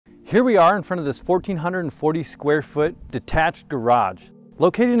Here we are in front of this 1,440 square foot detached garage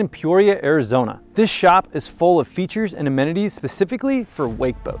located in Peoria, Arizona. This shop is full of features and amenities specifically for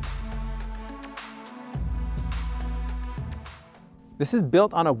wake boats. This is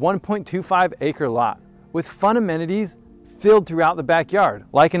built on a 1.25 acre lot with fun amenities filled throughout the backyard,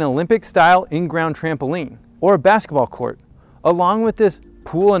 like an Olympic-style in-ground trampoline or a basketball court, along with this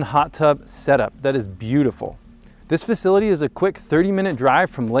pool and hot tub setup that is beautiful. This facility is a quick 30-minute drive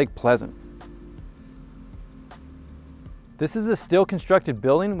from Lake Pleasant. This is a steel constructed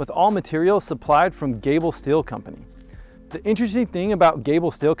building with all materials supplied from Gable Steel Company. The interesting thing about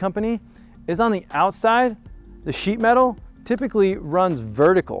Gable Steel Company is on the outside, the sheet metal typically runs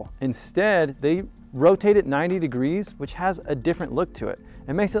vertical. Instead, they rotate it 90 degrees, which has a different look to it.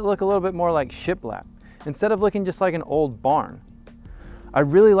 It makes it look a little bit more like shiplap, instead of looking just like an old barn. I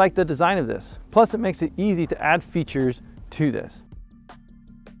really like the design of this. Plus, it makes it easy to add features to this.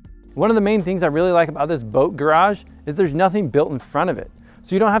 One of the main things I really like about this boat garage is there's nothing built in front of it.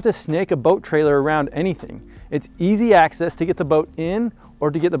 So you don't have to snake a boat trailer around anything. It's easy access to get the boat in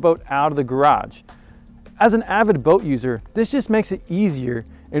or to get the boat out of the garage. As an avid boat user, this just makes it easier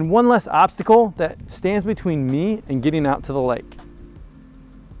and one less obstacle that stands between me and getting out to the lake.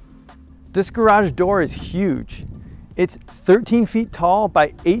 This garage door is huge. It's 13 feet tall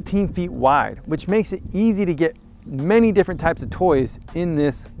by 18 feet wide, which makes it easy to get many different types of toys in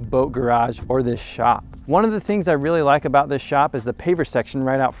this boat garage or this shop. One of the things I really like about this shop is the paver section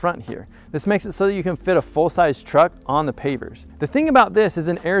right out front here. This makes it so that you can fit a full-size truck on the pavers. The thing about this is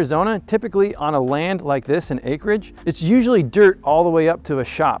in Arizona, typically on a land like this in acreage, it's usually dirt all the way up to a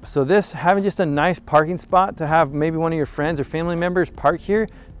shop. So this, having just a nice parking spot to have maybe one of your friends or family members park here,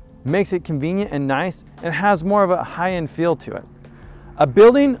 makes it convenient and nice and has more of a high-end feel to it. A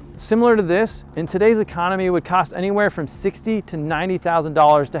building similar to this in today's economy would cost anywhere from $60,000 to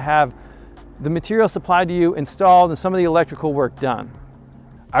 $90,000 to have the material supplied to you installed and some of the electrical work done.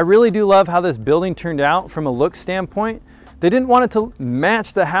 I really do love how this building turned out from a look standpoint. They didn't want it to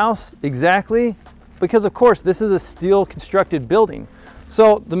match the house exactly because, of course, this is a steel constructed building.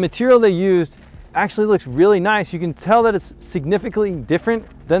 So the material they used actually looks really nice. You can tell that it's significantly different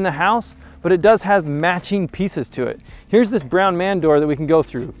than the house, but it does have matching pieces to it. Here's this brown man door that we can go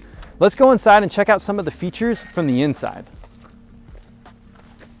through. Let's go inside and check out some of the features from the inside.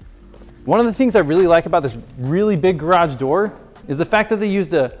 One of the things I really like about this really big garage door is the fact that they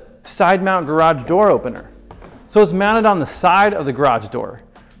used a side mount garage door opener. So it's mounted on the side of the garage door,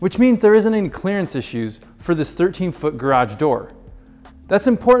 which means there isn't any clearance issues for this 13-foot garage door. That's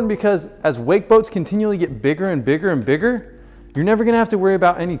important because as wake boats continually get bigger and bigger and bigger, you're never gonna have to worry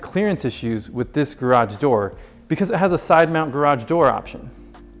about any clearance issues with this garage door because it has a side mount garage door option.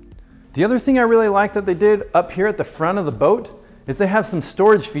 The other thing I really like that they did up here at the front of the boat is they have some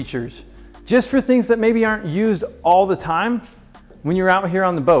storage features just for things that maybe aren't used all the time when you're out here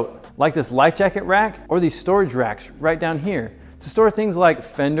on the boat, like this life jacket rack or these storage racks right down here to store things like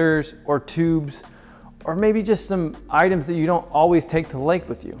fenders or tubes, or maybe just some items that you don't always take to the lake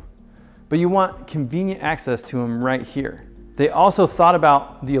with you, but you want convenient access to them right here. They also thought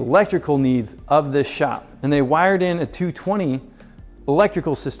about the electrical needs of this shop, and they wired in a 220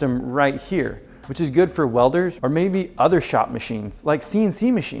 electrical system right here, which is good for welders or maybe other shop machines like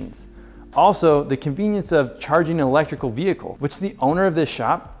CNC machines. Also, the convenience of charging an electrical vehicle, which the owner of this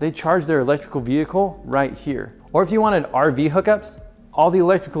shop, they charge their electrical vehicle right here. Or if you wanted RV hookups, all the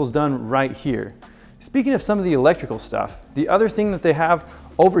electrical is done right here. Speaking of some of the electrical stuff, the other thing that they have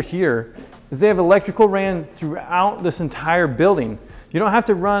over here is they have electrical ran throughout this entire building. You don't have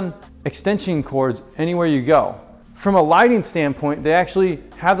to run extension cords anywhere you go. From a lighting standpoint, they actually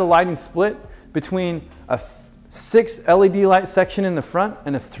have the lighting split between a 6 LED light section in the front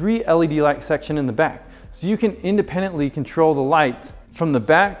and a 3 LED light section in the back. So you can independently control the light from the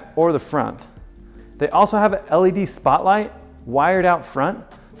back or the front. They also have an LED spotlight wired out front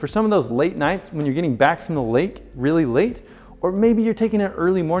for some of those late nights when you're getting back from the lake really late, or maybe you're taking an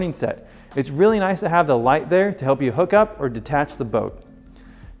early morning set. It's really nice to have the light there to help you hook up or detach the boat.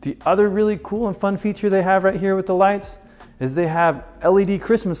 The other really cool and fun feature they have right here with the lights is they have LED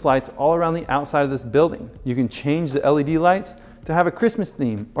Christmas lights all around the outside of this building. You can change the LED lights to have a Christmas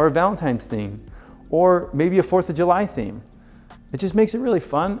theme or a Valentine's theme, or maybe a 4th of July theme. It just makes it really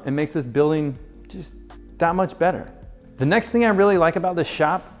fun and makes this building just that much better. The next thing I really like about this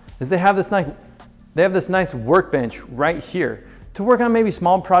shop is they have this nice workbench right here to work on maybe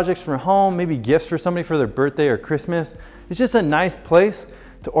small projects for home, maybe gifts for somebody for their birthday or Christmas. It's just a nice place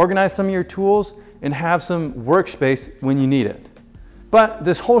to organize some of your tools and have some workspace when you need it. But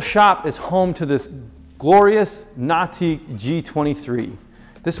this whole shop is home to this glorious Nautique G23.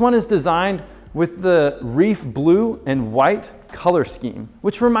 This one is designed with the reef blue and white color scheme,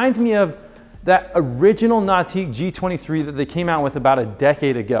 which reminds me of that original Nautique G23 that they came out with about a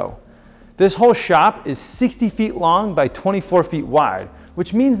decade ago. This whole shop is 60 feet long by 24 feet wide,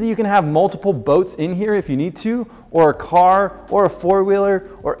 which means that you can have multiple boats in here if you need to, or a car, or a four-wheeler,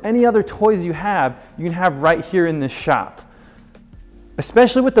 or any other toys you can have right here in this shop.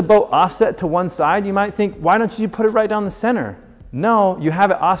 Especially with the boat offset to one side, you might think, why don't you put it right down the center? No, you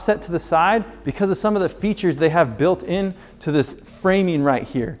have it offset to the side because of some of the features they have built in to this framing right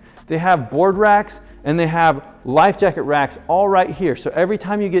here. They have board racks and they have life jacket racks all right here. So every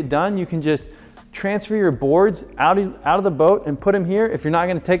time you get done, you can just transfer your boards out of the boat and put them here. If you're not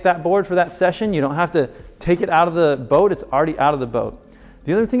going to take that board for that session, you don't have to take it out of the boat. It's already out of the boat.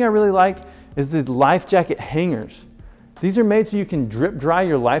 The other thing I really like is these life jacket hangers. These are made so you can drip dry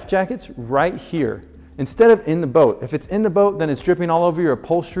your life jackets right here instead of in the boat. If it's in the boat, then it's dripping all over your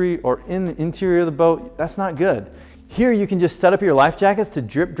upholstery or in the interior of the boat. That's not good. Here you can just set up your life jackets to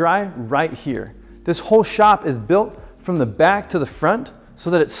drip dry right here. This whole shop is built from the back to the front so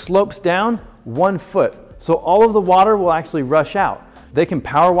that it slopes down 1 foot. So all of the water will actually rush out. They can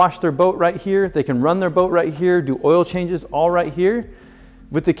power wash their boat right here. They can run their boat right here, do oil changes all right here,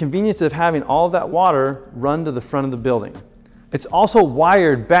 with the convenience of having all of that water run to the front of the building. It's also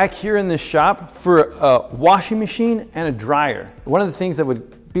wired back here in this shop for a washing machine and a dryer. One of the things that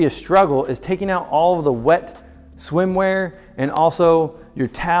would be a struggle is taking out all of the wet swimwear and also your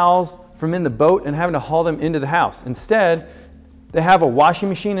towels from in the boat and having to haul them into the house. Instead, they have a washing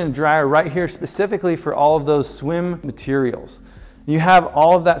machine and a dryer right here specifically for all of those swim materials. You have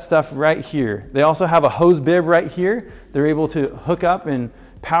all of that stuff right here. They also have a hose bib right here. They're able to hook up and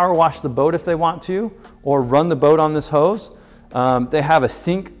power wash the boat if they want to, or run the boat on this hose. They have a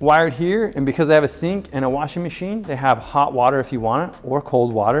sink wired here, and because they have a sink and a washing machine, they have hot water if you want it, or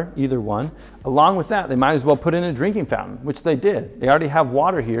cold water, either one. Along with that, they might as well put in a drinking fountain, which they did. They already have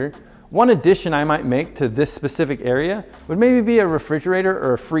water here. One addition I might make to this specific area would maybe be a refrigerator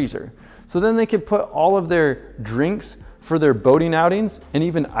or a freezer. So then they could put all of their drinks for their boating outings, and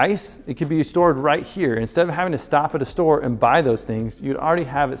even ice, it could be stored right here. Instead of having to stop at a store and buy those things, you'd already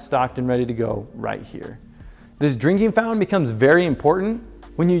have it stocked and ready to go right here. This drinking fountain becomes very important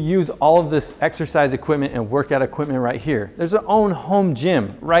when you use all of this exercise equipment and workout equipment right here. There's their own home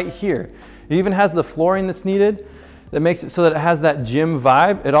gym right here. It even has the flooring that's needed that makes it so that it has that gym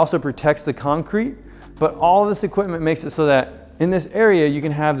vibe. It also protects the concrete, but all of this equipment makes it so that in this area you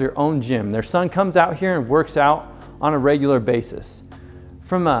can have their own gym. Their son comes out here and works out on a regular basis.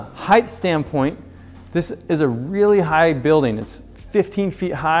 From a height standpoint, this is a really high building. It's 15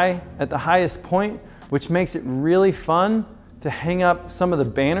 feet high at the highest point, which makes it really fun to hang up some of the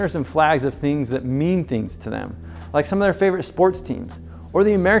banners and flags of things that mean things to them, like some of their favorite sports teams, or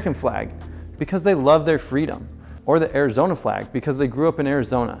the American flag because they love their freedom, or the Arizona flag because they grew up in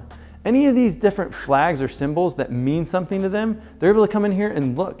Arizona. Any of these different flags or symbols that mean something to them, they're able to come in here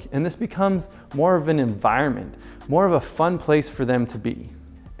and look, and this becomes more of an environment, more of a fun place for them to be.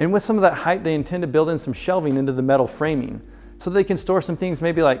 And with some of that height, they intend to build in some shelving into the metal framing so they can store some things,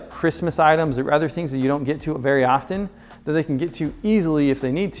 maybe like Christmas items or other things that you don't get to very often, that they can get to easily if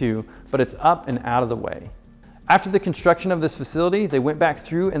they need to, but it's up and out of the way. After the construction of this facility, they went back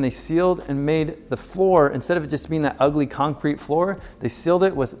through and they sealed and made the floor, instead of it just being that ugly concrete floor, they sealed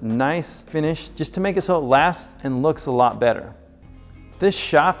it with nice finish just to make it so it lasts and looks a lot better. This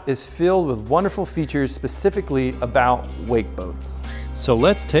shop is filled with wonderful features specifically about wake boats. So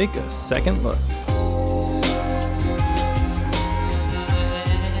let's take a second look.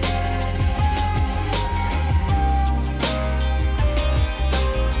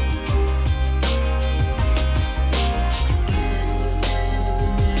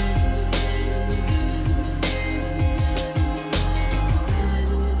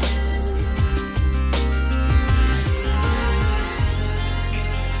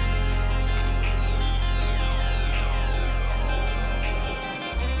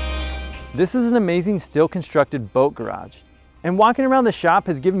 This is an amazing steel constructed boat garage, and walking around the shop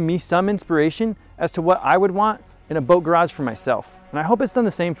has given me some inspiration as to what I would want in a boat garage for myself, and I hope it's done the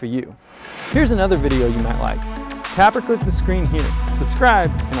same for you. Here's another video you might like. Tap or click the screen here,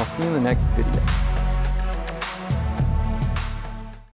 subscribe, and I'll see you in the next video.